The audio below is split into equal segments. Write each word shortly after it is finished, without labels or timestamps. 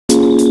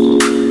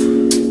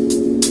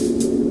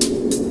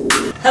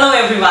Hello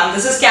everyone,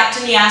 this is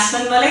Captain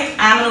Yasmin Malik.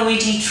 I am an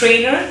OET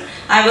trainer.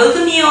 I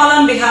welcome you all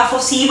on behalf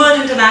of Seabird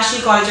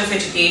International Pvt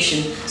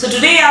Education. So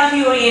today I'll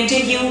be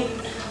orienting you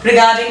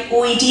regarding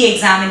OET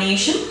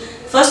examination.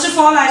 First of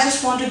all, I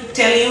just want to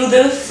tell you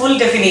the full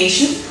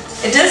definition.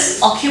 It is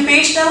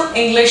Occupational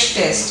English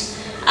Test,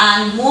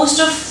 and most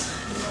of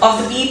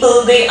the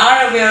people, they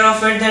are aware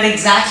of it, that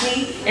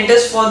exactly it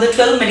is for the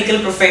 12 medical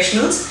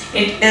professionals.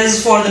 It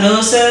is for the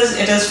nurses,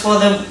 it is for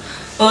the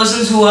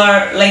persons who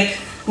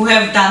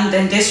have done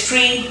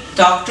dentistry,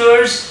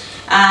 doctors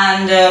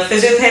and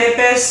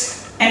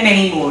physiotherapists and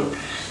many more.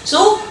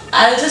 So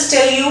I'll just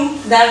tell you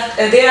that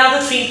there are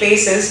the three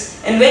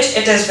places in which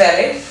it is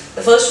valid.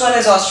 The first one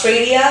is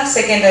Australia,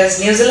 second is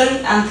New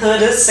Zealand, and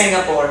third is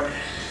Singapore.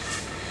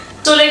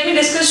 So let me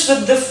discuss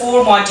with the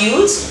four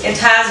modules. It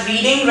has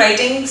reading,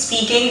 writing,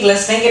 speaking,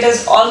 listening. It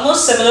is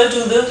almost similar to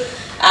the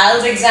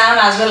IELTS exam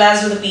as well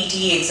as to the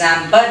PTE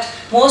exam. But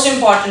most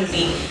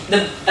importantly,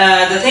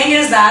 the thing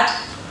is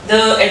that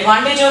the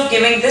advantage of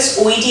giving this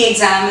OET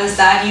exam is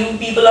that you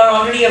people are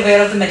already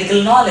aware of the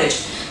medical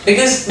knowledge,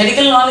 because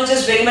medical knowledge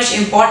is very much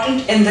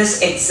important in this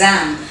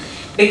exam.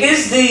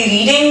 Because the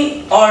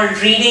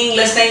reading,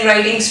 listening,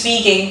 writing,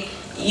 speaking,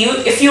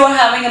 if you are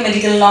having a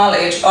medical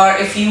knowledge, or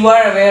if you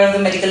are aware of the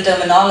medical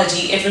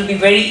terminology, it will be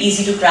very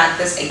easy to crack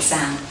this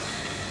exam.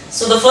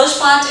 So the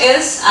first part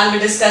is, I'll be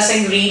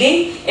discussing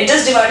reading. It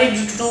is divided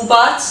into two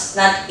parts,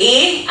 that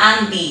A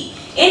and B.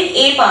 In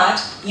A part,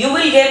 you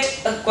will get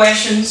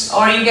questions,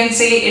 or you can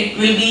say it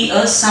will be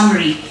a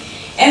summary.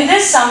 In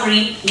this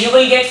summary, you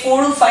will get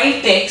 4 to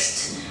 5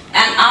 texts,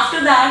 and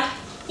after that,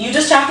 you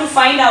just have to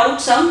find out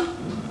some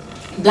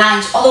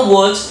blanks or the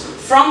words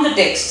from the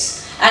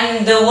texts.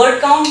 And the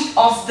word count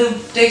of the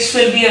text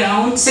will be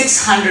around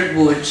 600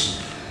 words.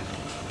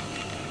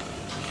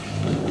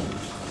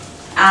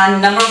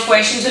 And number of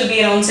questions will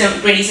be around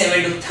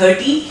 27 to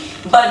 30.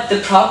 But the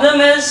problem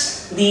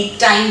is the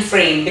time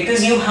frame,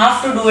 because you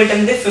have to do it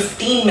in the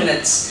 15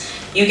 minutes.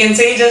 You can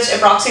say just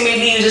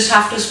approximately you just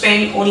have to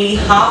spend only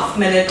half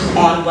minute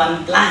on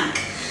one blank.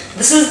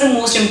 This is the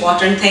most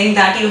important thing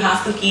that you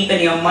have to keep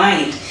in your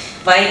mind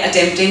while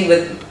attempting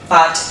with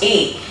part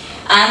A.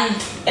 And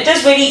it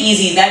is very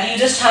easy, that you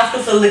just have to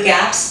fill the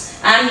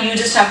gaps and you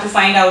just have to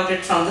find out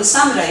it from the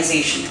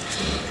summarization.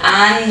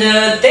 And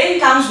then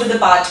comes with the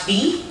part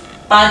B.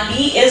 Part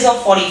B is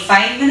of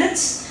 45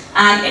 minutes.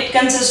 And it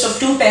consists of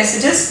 2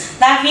 passages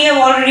that we have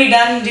already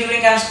done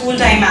during our school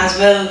time as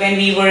well, when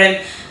we were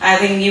in, I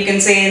think you can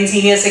say, in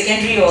senior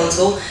secondary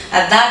also.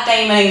 At that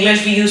time in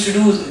English we used to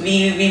do,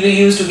 we will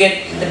use to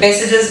get the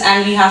passages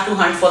and we have to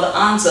hunt for the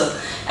answer.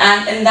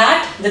 And in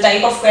that, the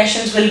type of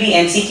questions will be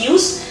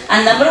MCQs,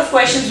 and number of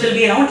questions will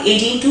be around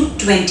 18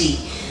 to 20.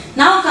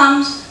 Now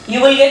comes,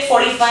 you will get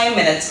 45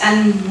 minutes,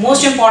 and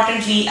most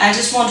importantly, I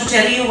just want to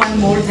tell you one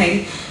more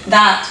thing,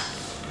 that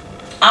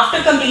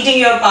after completing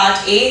your part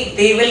A,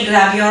 they will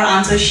grab your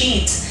answer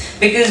sheets.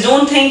 Because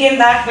don't think in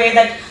that way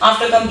that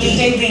after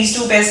completing these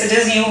 2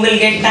 passages, you will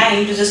get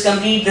time to just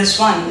complete this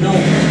one. No,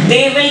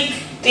 they will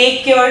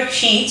take your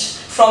sheets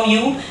from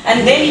you,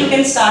 and then you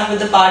can start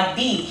with the part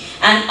B.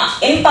 And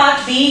in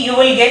part B, you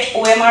will get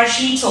OMR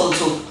sheets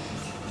also.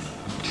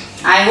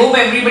 I hope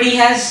everybody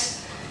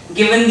has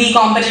given the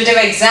competitive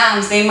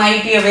exams. They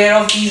might be aware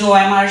of these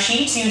OMR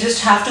sheets. You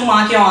just have to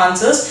mark your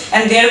answers,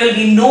 and there will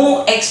be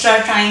no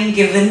extra time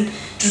given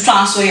to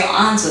transfer your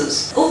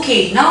answers.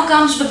 Okay, now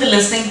comes with the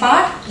listening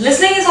part.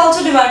 Listening is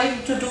also divided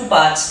into 2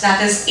 parts, that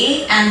is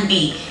A and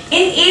B.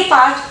 In A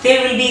part,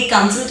 there will be a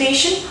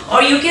consultation,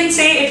 or you can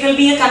say it will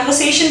be a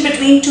conversation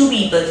between 2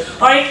 people,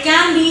 or it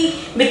can be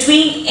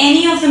between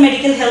any of the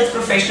medical health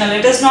professional.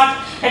 It is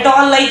not at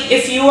all like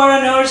if you are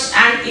a nurse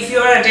and if you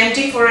are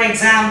attempting for an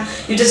exam,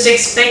 you just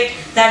expect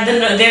that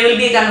there will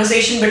be a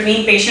conversation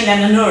between patient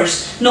and a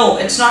nurse. No,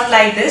 it's not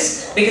like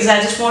this, because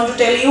I just want to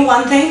tell you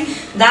one thing,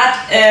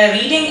 that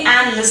reading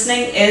and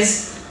listening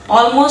is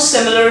almost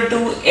similar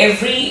to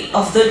every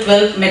of the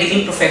 12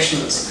 medical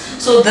professionals.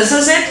 So this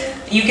is it.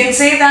 You can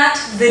say that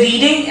the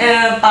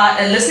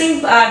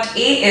listening part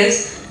A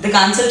is the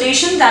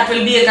consultation, that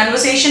will be a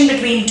conversation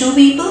between 2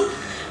 people,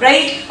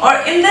 right? Or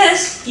in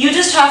this, you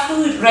just have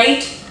to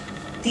write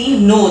the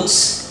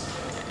notes.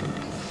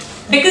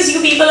 Because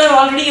you people are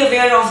already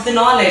aware of the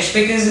knowledge,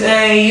 because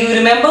you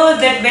remember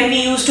that when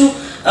we used to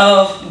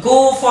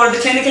go for the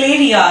clinical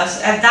areas,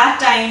 at that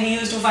time we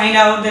used to find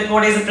out that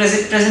what is the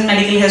present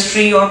medical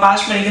history or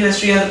past medical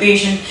history of the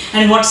patient,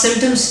 and what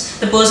symptoms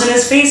the person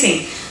is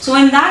facing. So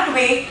in that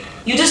way,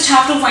 you just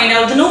have to find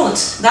out the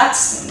notes. That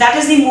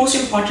is the most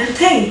important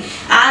thing.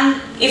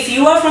 And if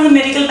you are from the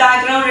medical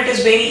background, it is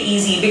very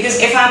easy,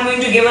 because if I am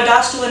going to give a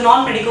task to a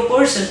non-medical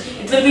person,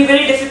 it will be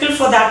very difficult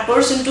for that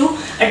person to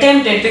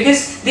attempt it,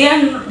 because they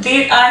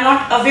are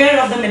not aware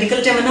of the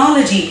medical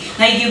terminology.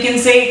 Like you can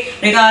say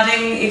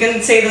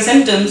the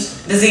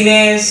symptoms,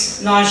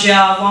 dizziness,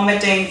 nausea,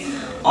 vomiting,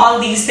 all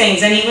these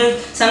things, and even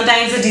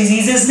sometimes the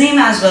disease's name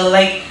as well,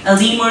 like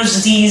Alzheimer's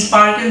disease,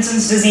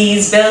 Parkinson's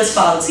disease, Bell's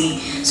palsy.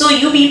 So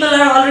you people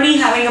are already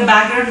having a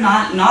background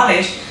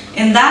knowledge.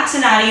 In that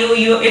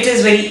scenario, it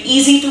is very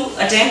easy to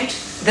attempt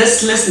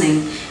this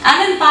listening.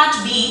 And in part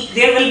B,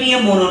 there will be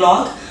a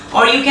monologue,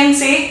 or you can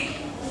say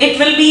it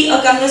will be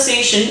a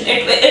conversation.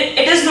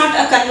 It is not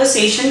a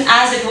conversation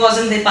as it was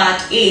in the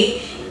part A.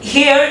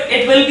 Here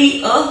it will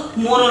be a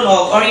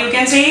monologue, or you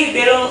can say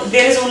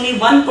there is only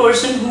one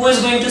person who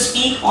is going to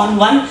speak on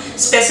one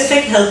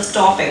specific health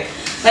topic.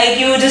 Like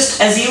you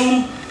just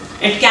assume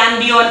it can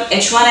be on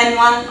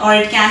H1N1, or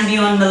it can be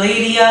on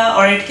malaria,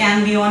 or it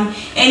can be on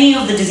any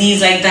of the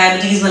disease like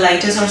diabetes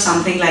mellitus or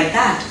something like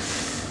that.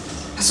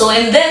 So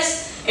in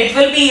this, it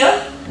will be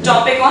a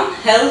topic on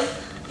health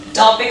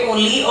topic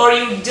only, or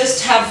you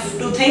just have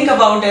to think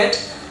about it.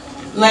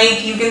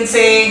 Like you can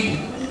say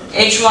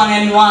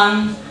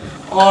H1N1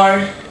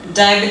 or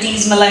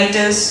diabetes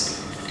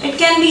mellitus. It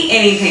can be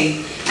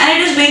anything,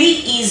 and it is very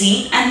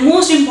easy. And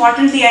most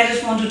importantly, I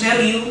just want to tell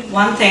you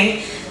one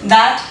thing,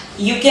 that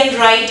you can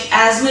write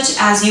as much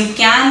as you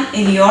can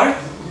in your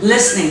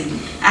listening.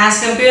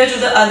 As compared to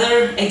the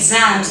other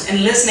exams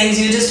and listenings,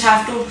 you just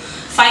have to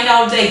find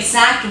out the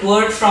exact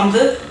word from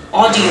the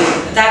audio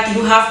that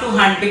you have to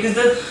hunt, because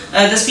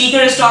the speaker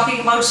is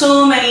talking about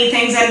so many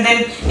things, and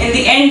then in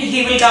the end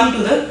he will come to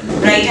the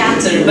right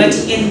answer. But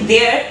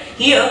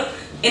here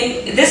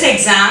in this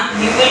exam,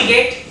 you will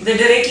get the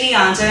directly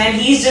answer, and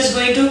he's just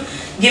going to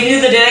give you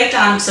the direct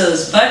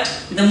answers. But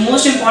the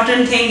most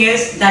important thing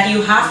is that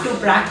you have to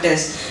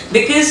practice,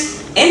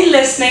 because in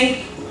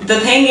listening, the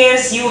thing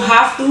is you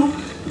have to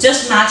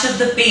just match up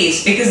the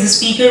pace, because the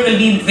speaker will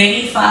be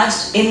very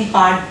fast in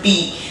part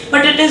B.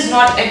 But it is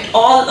not at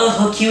all a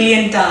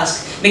Herculean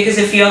task, because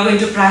if you are going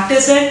to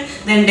practice it,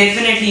 then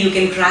definitely you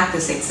can crack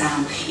this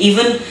exam.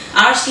 Even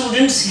our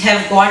students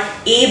have got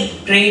A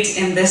grades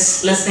in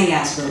this listening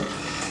as well.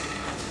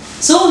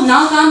 So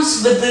now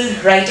comes with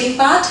the writing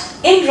part.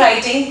 In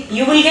writing,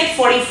 you will get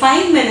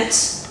 45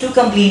 minutes to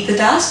complete the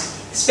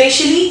task.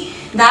 Especially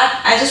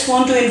that I just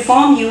want to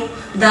inform you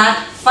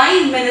that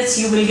 5 minutes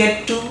you will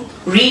get to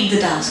read the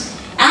task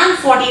and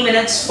 40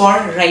 minutes for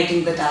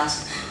writing the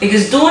task.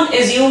 Because don't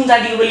assume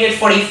that you will get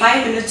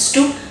 45 minutes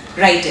to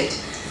write it.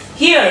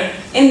 Here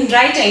in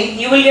writing,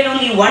 you will get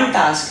only one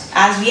task.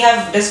 As we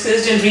have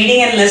discussed in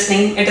reading and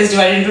listening, it is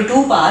divided into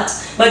two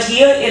parts. But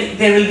here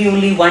there will be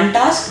only one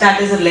task, that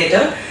is a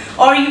letter.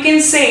 Or you can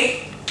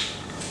say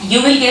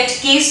you will get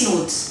case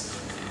notes.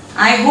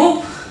 I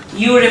hope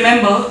you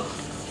remember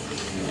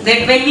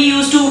that when we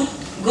used to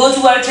go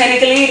to our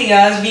clinical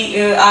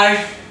areas,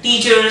 our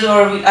teachers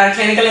or our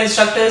clinical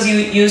instructors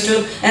used to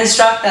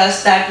instruct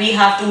us that we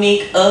have to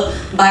make a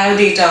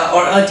biodata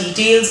or a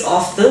details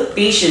of the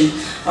patient.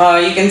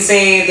 You can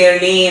say their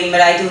name,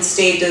 marital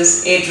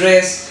status,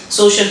 address,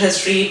 social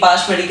history,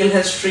 past medical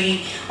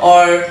history,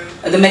 or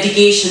the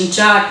medication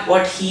chart,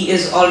 what he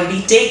is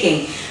already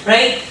taking,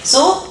 right?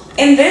 So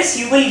in this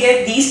you will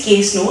get these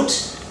case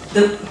notes.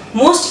 The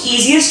most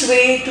easiest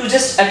way to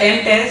just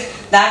attempt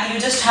is that you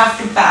just have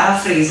to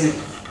paraphrase it.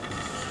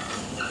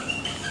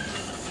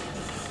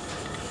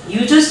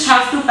 You just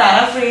have to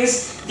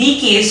paraphrase the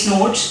case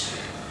notes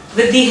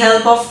with the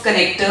help of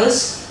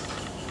connectors.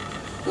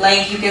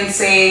 Like you can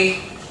say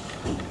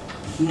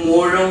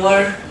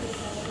moreover,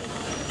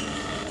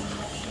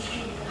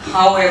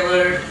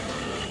 however,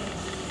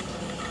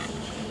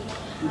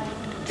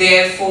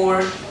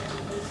 therefore,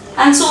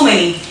 and so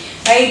many,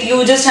 right?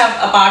 You just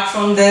have, apart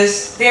from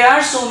this, there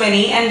are so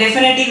many, and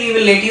definitely we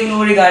will let you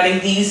know regarding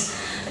these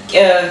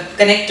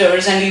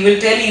connectors, and we will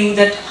tell you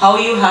that how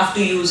you have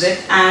to use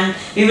it, and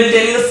we will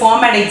tell you the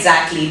format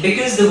exactly,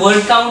 because the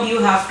word count you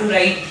have to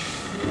write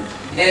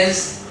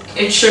is,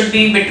 it should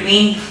be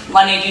between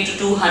 180 to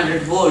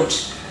 200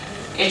 words.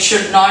 It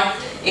should not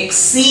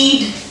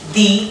exceed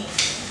the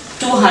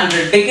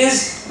 200,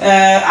 because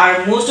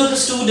most of the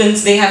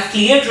students, they have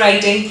cleared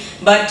writing,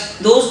 but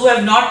those who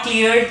have not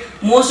cleared,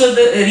 most of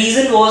the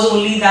reason was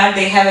only that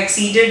they have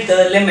exceeded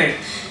the limit.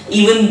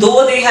 Even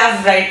though they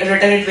have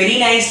written it very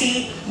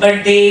nicely,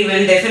 but they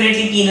will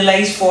definitely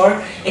penalize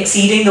for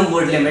exceeding the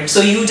word limit.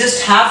 So you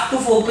just have to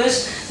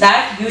focus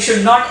that you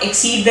should not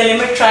exceed the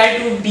limit. Try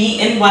to be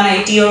in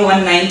 180 or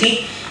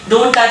 190.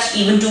 Don't touch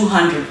even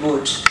 200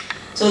 words.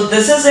 So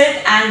this is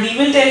it, and we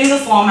will tell you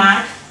the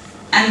format,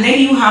 and then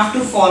you have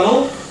to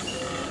follow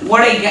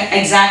what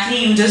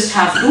exactly you just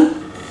have to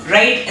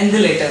write in the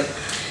letter.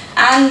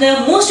 And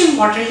most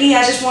importantly,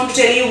 I just want to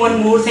tell you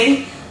one more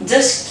thing.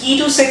 Just key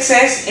to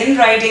success in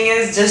writing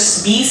is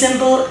just be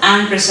simple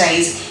and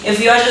precise.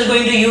 If you are just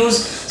going to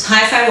use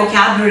hi-fi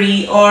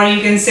vocabulary, or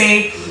you can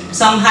say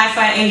some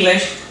hi-fi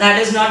English, that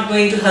is not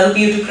going to help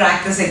you to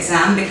crack this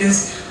exam,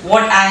 because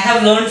what I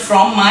have learned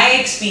from my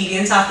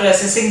experience after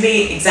assessing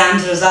the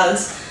exam's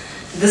results,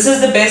 this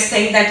is the best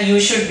thing, that you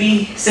should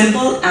be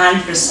simple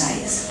and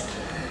precise.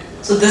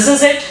 So this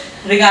is it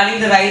regarding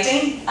the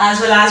writing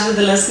as well as with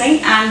the listening.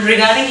 And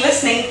regarding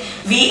listening,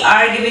 we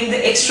are giving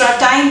the extra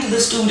time to the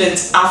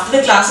students after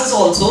the classes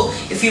also.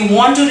 If you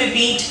want to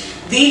repeat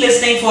the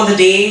listening for the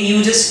day,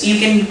 you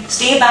can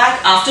stay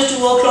back after 2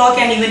 o'clock,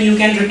 and even you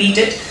can repeat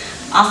it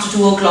after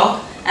 2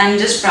 o'clock and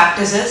just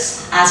practice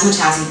this as much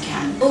as you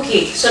can.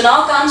 Okay, so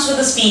now comes with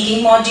the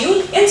speaking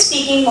module. In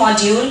speaking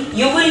module,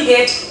 you will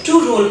get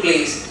 2 role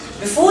plays.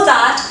 Before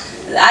that,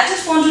 I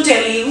just want to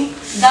tell you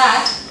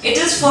that it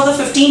is for the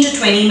 15 to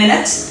 20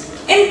 minutes.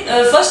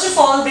 First of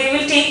all, they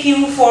will take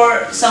you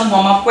for some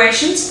warm-up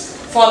questions,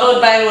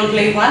 followed by role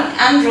play 1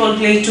 and role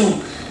play 2.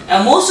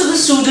 Most of the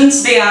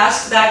students, they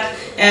ask that,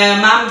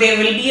 ma'am, there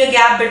will be a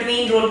gap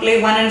between role play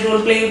 1 and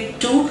role play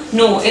 2.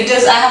 No, it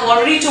is, I have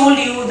already told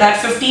you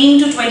that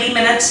 15 to 20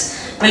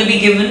 minutes will be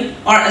given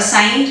or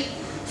assigned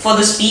for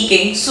the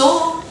speaking.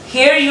 So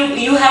here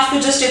you have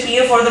to just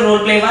appear for the role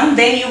play 1,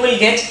 then you will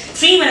get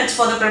 3 minutes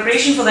for the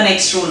preparation for the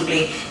next role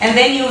play, and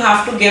then you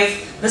have to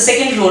give the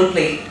second role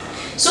play.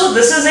 So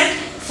this is it.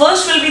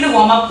 First will be the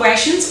warm-up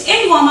questions.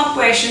 In warm-up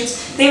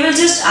questions, they will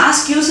just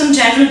ask you some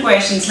general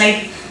questions,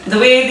 like the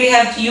way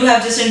you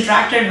have just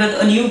interacted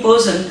with a new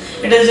person.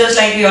 It is just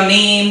like your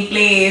name,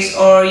 place,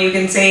 or you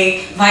can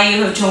say why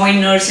you have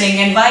joined nursing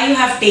and why you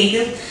have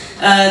taken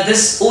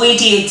this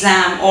OET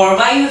exam, or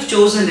why you have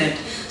chosen it.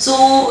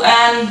 So,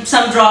 and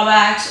some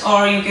drawbacks,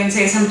 or you can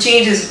say some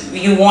changes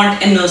you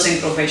want in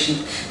nursing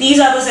profession. These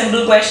are the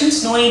simple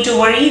questions. No need to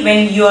worry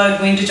when you are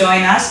going to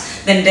join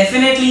us. Then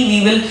definitely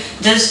we will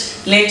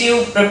just let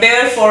you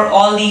prepare for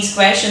all these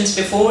questions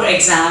before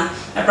exam.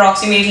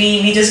 Approximately,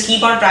 we just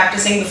keep on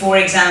practicing before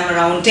exam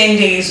around 10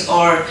 days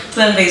or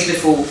 12 days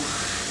before.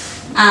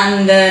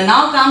 And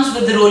now comes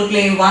with the role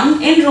play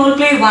 1. In role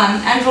play 1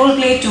 and role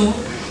play 2,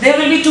 there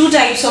will be two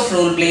types of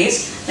role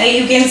plays. Like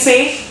you can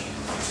say,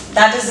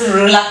 that is the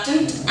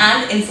reluctant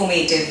and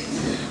informative.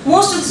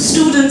 Most of the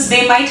students,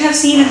 they might have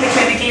seen in the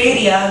clinical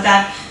area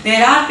that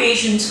there are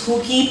patients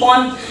who keep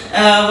on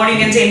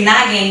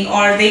nagging,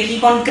 or they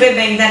keep on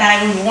cribbing that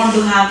I don't want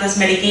to have this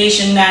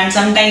medication, and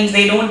sometimes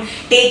they don't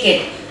take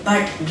it.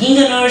 But being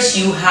a nurse,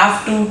 you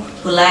have to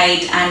be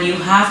polite and you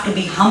have to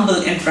be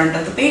humble in front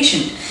of the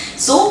patient.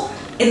 So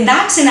in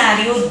that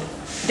scenario,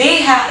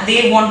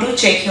 they want to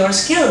check your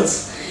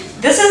skills.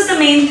 This is the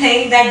main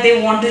thing that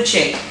they want to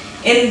check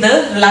in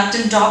the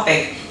reluctant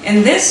topic.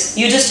 In this,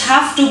 you just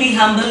have to be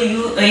humble,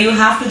 you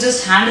have to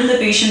just handle the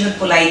patient with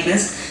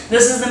politeness.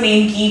 This is the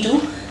main key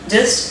to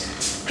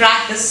just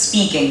practice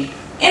speaking.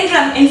 In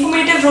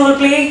informative role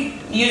play,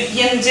 you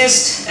can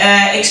just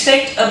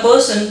expect a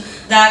person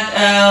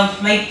that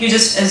like you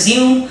just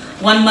assume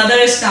one mother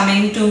is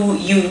coming to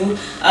you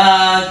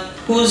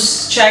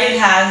whose child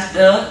has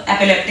the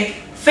epileptic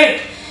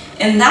fit.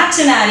 In that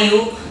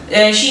scenario,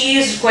 she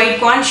is quite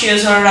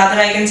conscious, or rather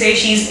I can say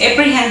she is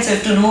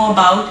apprehensive to know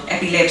about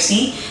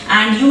epilepsy,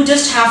 and you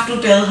just have to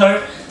tell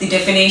her the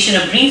definition,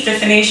 a brief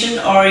definition,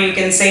 or you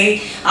can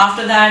say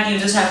after that you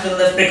just have to tell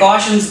the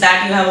precautions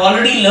that you have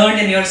already learned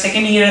in your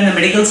second year in the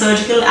medical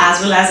surgical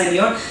as well as in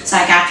your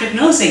psychiatric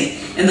nursing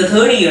in the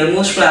third year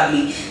most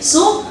probably.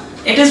 So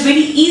it is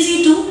very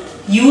easy to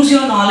use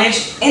your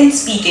knowledge in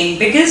speaking,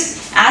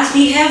 because as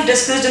we have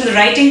discussed in the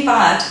writing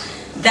part,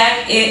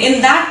 that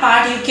in that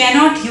part you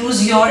cannot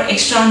use your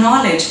extra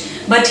knowledge,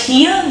 but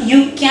here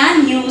you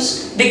can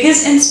use,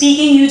 because in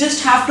speaking you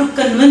just have to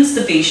convince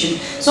the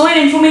patient. So in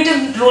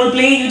informative role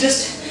play,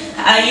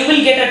 you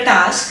will get a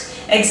task.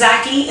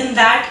 Exactly in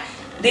that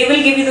they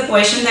will give you the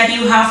question that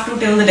you have to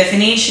tell the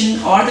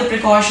definition or the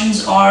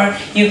precautions, or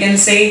you can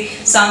say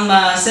some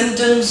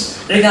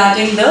symptoms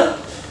regarding the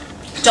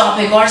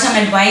topic, or some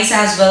advice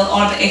as well,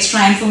 or the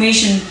extra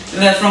information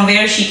from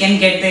where she can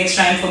get the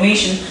extra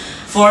information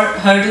for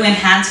her to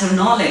enhance her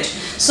knowledge.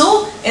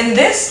 So in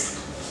this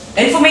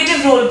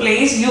informative role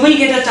plays, you will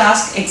get a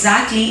task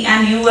exactly,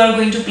 and you are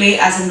going to play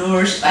as a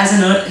nurse, as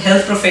a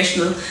health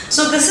professional.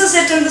 So this is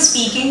it in the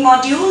speaking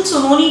module,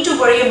 so no need to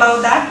worry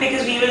about that,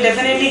 because we will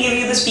definitely give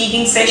you the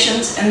speaking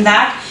sessions, and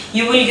that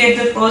you will get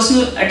the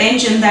personal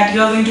attention that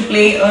you are going to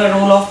play a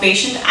role of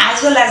patient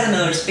as well as a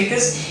nurse,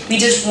 because we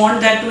just want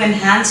that to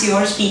enhance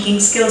your speaking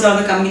skills or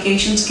the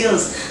communication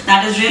skills.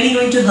 That is really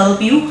going to help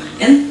you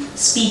in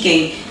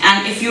speaking.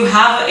 And if you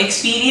have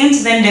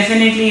experience, then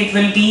definitely it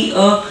will be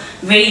a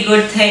very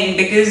good thing,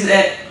 because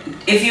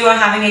if you are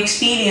having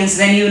experience,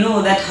 then you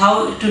know that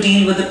how to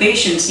deal with the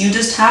patients. You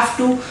just have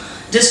to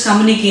just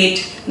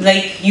communicate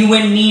like you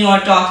and me are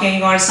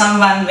talking, or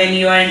someone when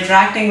you are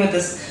interacting with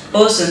this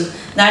person,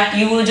 that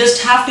you will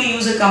just have to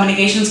use the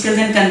communication skills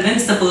and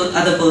convince the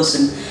other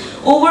person.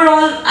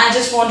 Overall, I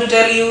just want to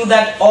tell you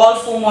that all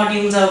 4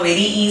 modules are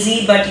very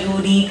easy, but you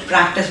need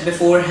practice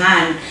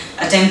beforehand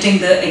attempting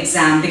the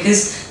exam,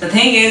 because the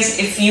thing is,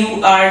 if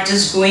you are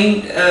just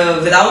going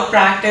without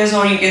practice,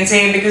 or you can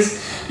say, because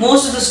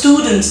most of the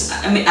students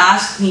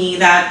ask me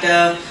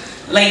that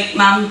like,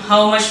 ma'am,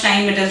 how much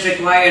time it is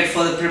required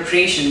for the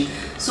preparation.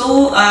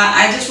 So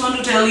I just want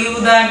to tell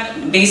you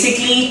that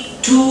basically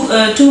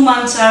 2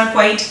 months are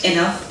quite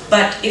enough.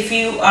 But if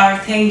you are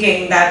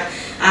thinking that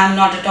I'm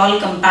not at all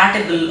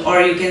compatible,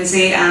 or you can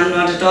say I'm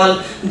not at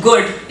all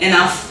good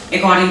enough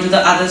according to the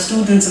other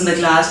students in the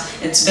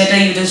class, it's better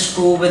you just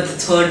go with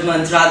the 3rd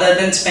month rather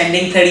than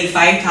spending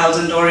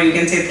 35,000, or you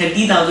can say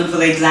 30,000 for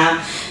the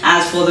exam.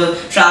 As for the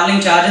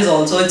traveling charges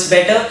also, it's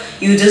better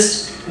you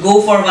just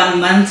go for 1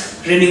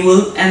 month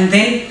renewal and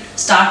then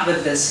start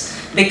with this.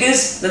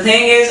 because the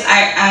thing is,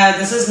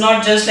 this is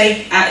not just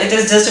like, it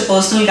is just a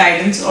personal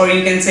guidance, or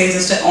you can say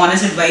just an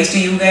honest advice to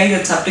you guys.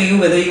 It's up to you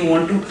whether you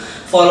want to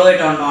follow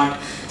it or not.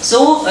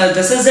 So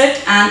this is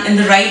it. And in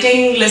the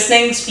writing,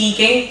 listening,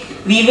 speaking,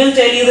 we will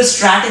tell you the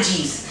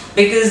strategies,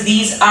 because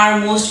these are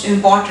most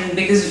important,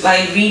 because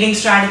while reading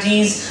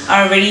strategies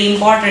are very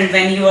important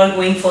when you are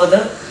going for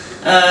the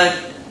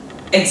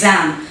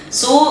exam.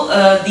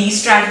 So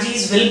these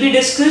strategies will be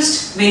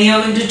discussed when you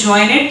are going to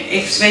join it.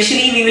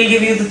 Especially we will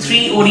give you the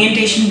 3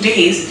 orientation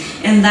days.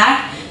 In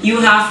that you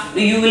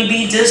will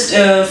be just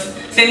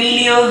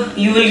familiar,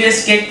 you will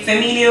just get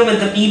familiar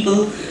with the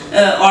people,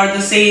 or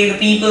the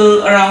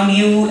people around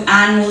you,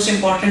 and most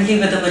importantly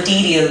with the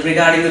material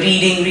regarding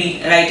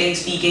reading, writing,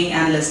 speaking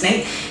and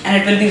listening,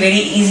 and it will be very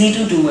easy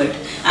to do it.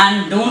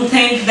 And don't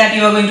think that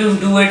you are going to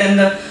do it in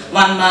the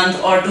 1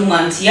 month or 2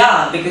 months.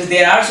 Yeah, because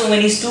there are so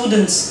many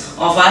students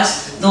of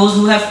us, those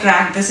who have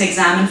cracked this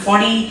exam in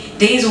 40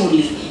 days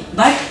only,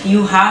 but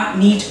you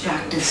need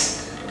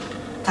practice.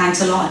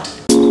 Thanks a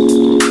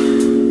lot.